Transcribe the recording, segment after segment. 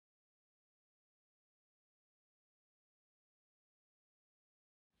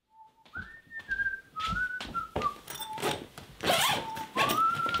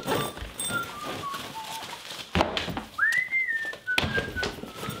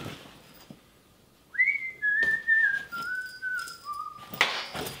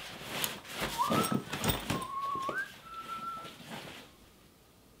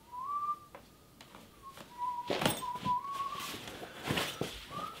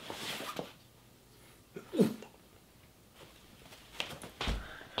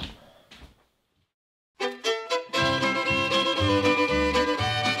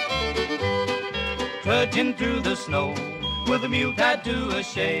trudging through the snow with a mule tied to a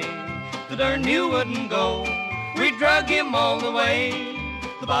shay. The darn mule wouldn't go. We drug him all the way.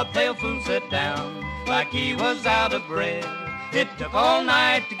 The bobtail fool sat down like he was out of breath. It took all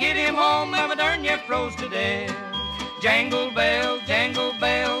night to get him home, and my darn near froze to death. Jangle bells,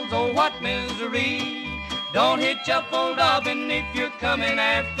 oh what misery. Don't hitch up, old Dobbin, if you're coming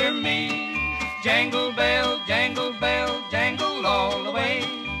after me. Jangle bells, jangle all the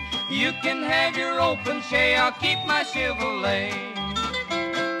way. You can have your open shay, I'll keep my Chevrolet.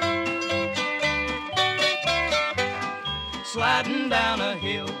 Sliding down a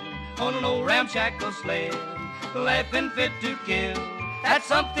hill on an old ramshackle sled, laughing fit to kill. That's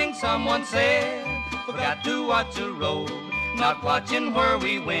something someone said. Forgot to watch the road, not watching where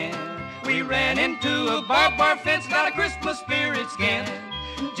we went. We ran into a barbed wire fence, got a Christmas spirit skin.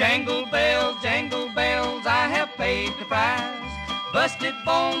 Jangle bells, I have paid the price. Busted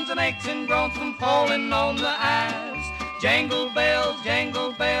bones and aches and groans from falling on the ice. Jangle bells,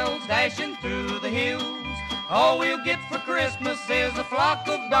 dashing through the hills. All we'll get for Christmas is a flock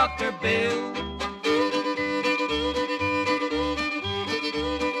of Dr. Bills.